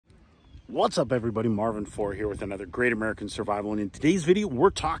What's up, everybody? Marvin 4 here with another Great American Survival, and in today's video we're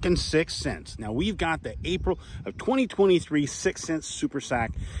talking 6 cents. Now we've got the April of 2023 6 cents super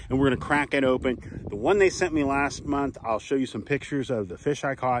sack, and we're going to crack it open. The one they sent me last month, I'll show you some pictures of the fish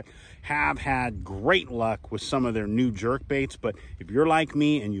I caught. Have had great luck with some of their new jerk baits, but if you're like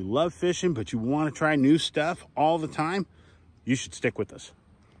me and you love fishing but you want to try new stuff all the time, you should stick with us.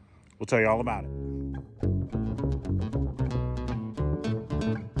 We'll tell you all about it.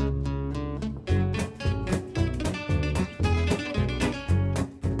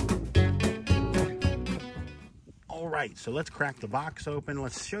 Right, so let's crack the box open.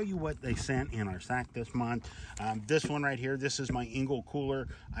 Let's show you what they sent in our sack this month. This one right here, this is my Engel cooler.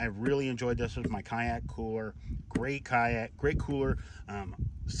 I really enjoyed this with my kayak cooler. Great kayak, great cooler. A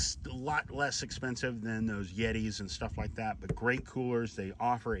lot less expensive than those Yetis and stuff like that, but great coolers. They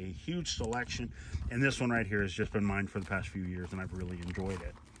offer a huge selection, and this one right here has just been mine for the past few years, and I've really enjoyed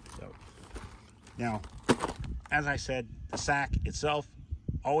it. So now, as I said, the sack itself,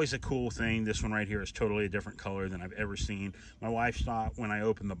 always a cool thing. This one right here is totally a different color than I've ever seen. My wife saw it when I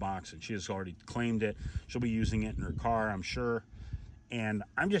opened the box, and she has already claimed it. She'll be using it in her car, I'm sure. And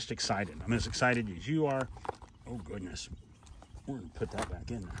I'm just excited. I'm as excited as you are. Oh, goodness. We're going to put that back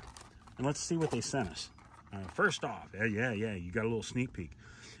in there. And let's see what they sent us. First off, yeah, you got a little sneak peek.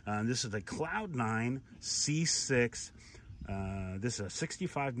 This is the Cloud9 C6. This is a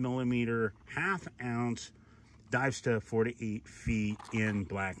 65 millimeter, ½ ounce, dives to 4 to 8 feet in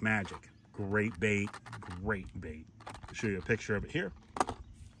Black Magic. Great bait, great bait. I'll show you a picture of it here.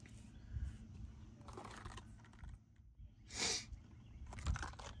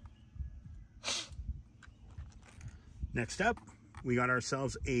 Next up, we got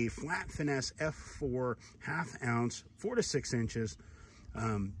ourselves a Flat Finesse F4 ½ ounce, 4 to 6 inches.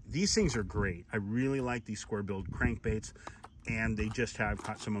 These things are great. I really like these square-billed crankbaits, and they just have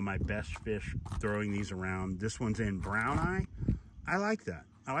caught some of my best fish throwing these around. This one's in brown eye. I like that.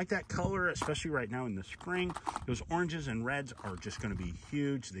 I like that color, especially right now in the spring. Those oranges and reds are just going to be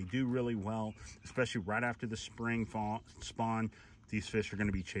huge. They do really well, especially right after the spring fall spawn. These fish are going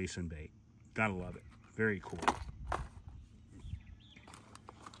to be chasing bait. Gotta love it. Very cool.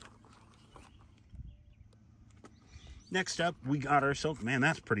 Next up, we got ourselves, man,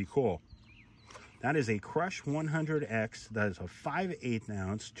 that's pretty cool. That is a Crush 100X. That is a 5/8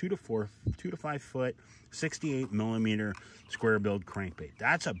 ounce, 2 to 5 foot, 68 millimeter square billed crankbait.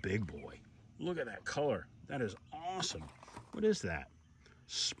 That's a big boy. Look at that color. That is awesome. What is that?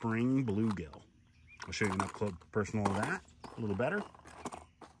 Spring bluegill. I'll show you an up close personal of that a little better.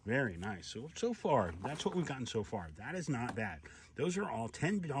 Very nice. So far, that's what we've gotten so far. That is not bad. Those are all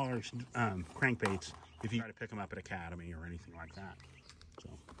 $10 crankbaits if you try to pick them up at Academy or anything like that. So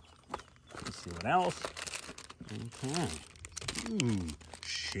let's see what else. Okay. Ooh,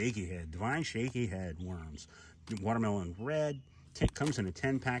 shaky head, divine shaky head worms. Watermelon red. Comes in a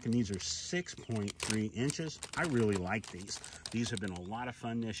 10-pack, and these are 6.3 inches. I really like these. These have been a lot of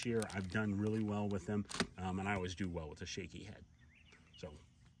fun this year. I've done really well with them, and I always do well with a shaky head. So,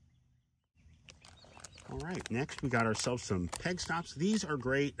 all right, next we got ourselves some peg stops. These are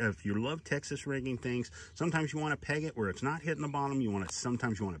great if you love Texas rigging things. Sometimes you want to peg it where it's not hitting the bottom.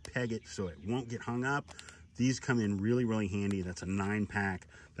 Sometimes you want to peg it so it won't get hung up. These come in really, really handy. That's a 9-pack.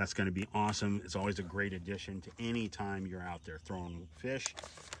 That's going to be awesome. It's always a great addition to any time you're out there throwing fish,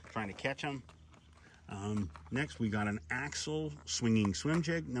 trying to catch them. Next, we got an axle swinging swim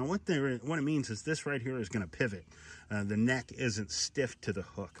jig. Now, what it means is this right here is going to pivot. The neck isn't stiff to the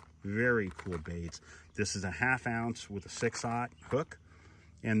hook. Very cool baits. This is a ½ ounce with a 6/0 hook,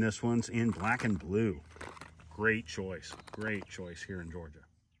 and this one's in black and blue. Great choice here in Georgia.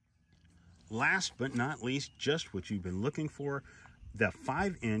 Last but not least, just what you've been looking for, the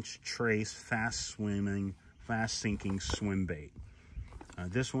 5-inch Trace fast sinking swim bait.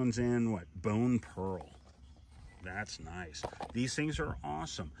 This one's in what, bone pearl. That's nice. These things are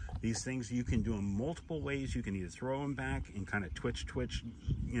awesome. These things, you can do them multiple ways. You can either throw them back and kind of twitch,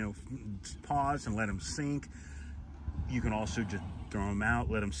 pause and let them sink. You can also just throw them out,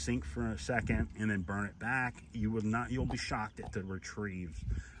 let them sink for a second, and then burn it back. You'll be shocked at the retrieves,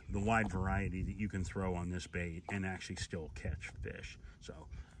 the wide variety that you can throw on this bait and actually still catch fish. So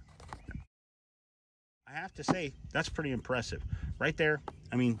I have to say, that's pretty impressive right there.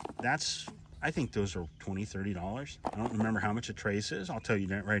 I mean, I think those are $20, $30. I don't remember how much a Trace is. I'll tell you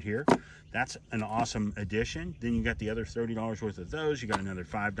that right here. That's an awesome addition. Then you got the other $30 worth of those. You got another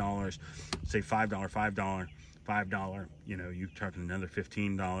 $5, say $5, $5, you're talking another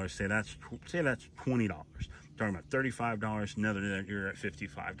 $15. Say that's $20. Talking about $35, another, you're at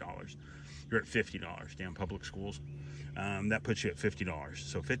 $55. You're at $50, damn public schools. that puts you at $50.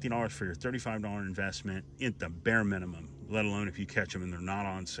 So $50 for your $35 investment at the bare minimum, let alone if you catch them and they're not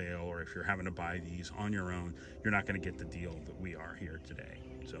on sale, or if you're having to buy these on your own, you're not going to get the deal that we are here today.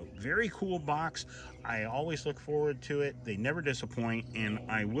 So very cool box. I always look forward to it. They never disappoint. And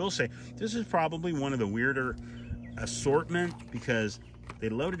I will say, this is probably one of the weirder assortment, because they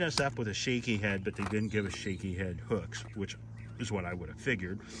loaded us up with a shaky head, but they didn't give us shaky head hooks, which is what I would have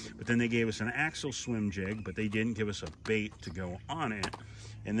figured. But then they gave us an axle swim jig, but they didn't give us a bait to go on it.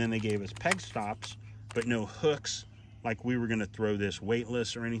 And then they gave us peg stops, but no hooks, like we were going to throw this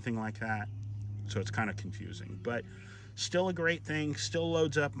weightless or anything like that. So it's kind of confusing, but still a great thing. Still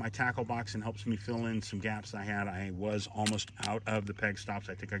loads up my tackle box and helps me fill in some gaps I had. I was almost out of the peg stops.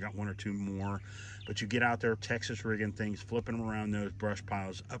 I think I got one or two more. But you get out there Texas rigging things, flipping them around those brush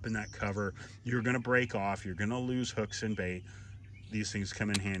piles, up in that cover. You're going to break off. You're going to lose hooks and bait. These things come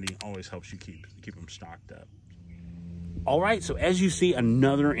in handy. Always helps you keep them stocked up. All right, so as you see,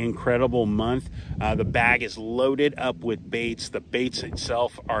 another incredible month. The bag is loaded up with baits. The baits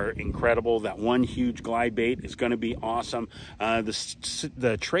itself are incredible. That one huge glide bait is going to be awesome.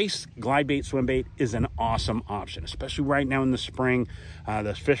 The Trace glide bait swim bait is an awesome option, especially right now in the spring.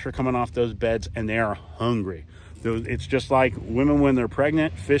 The fish are coming off those beds and they are hungry. It's just like women when they're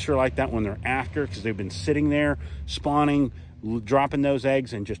pregnant. Fish are like that when they're after, because they've been sitting there spawning, dropping those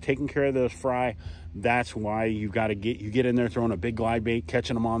eggs and just taking care of those fry. That's why you get in there throwing a big glide bait,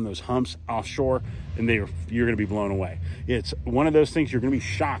 catching them on those humps offshore, and you're going to be blown away. It's one of those things you're going to be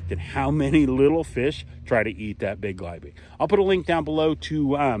shocked at how many little fish try to eat that big glide bait. I'll put a link down below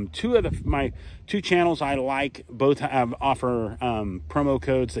to my two channels I like. Both offer promo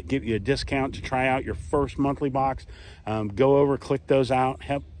codes that give you a discount to try out your first monthly box. Go over, click those out,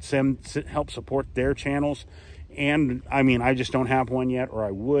 help support their channels. And I mean, I just don't have one yet, or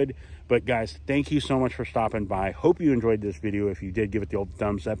I would. But guys, thank you so much for stopping by. Hope you enjoyed this video. If you did, give it the old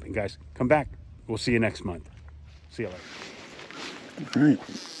thumbs up. And guys, come back. We'll see you next month. See you later. All right.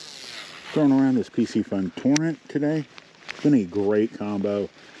 Throwing around this PC Fun Torrent today. It's been a great combo.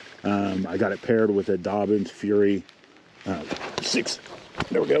 I got it paired with a Dobbins Fury 6.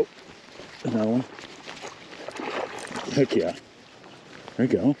 There we go. Another one. Heck yeah. There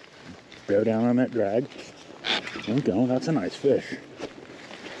you go. Bear down on that drag. There we go. That's a nice fish.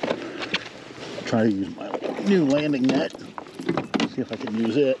 Try to use my new landing net. See if I can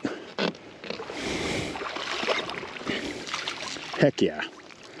use it. Heck yeah.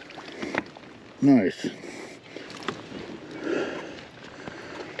 Nice.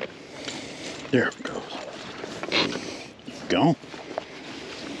 There it goes. Go.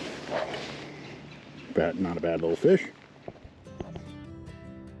 Not a bad little fish.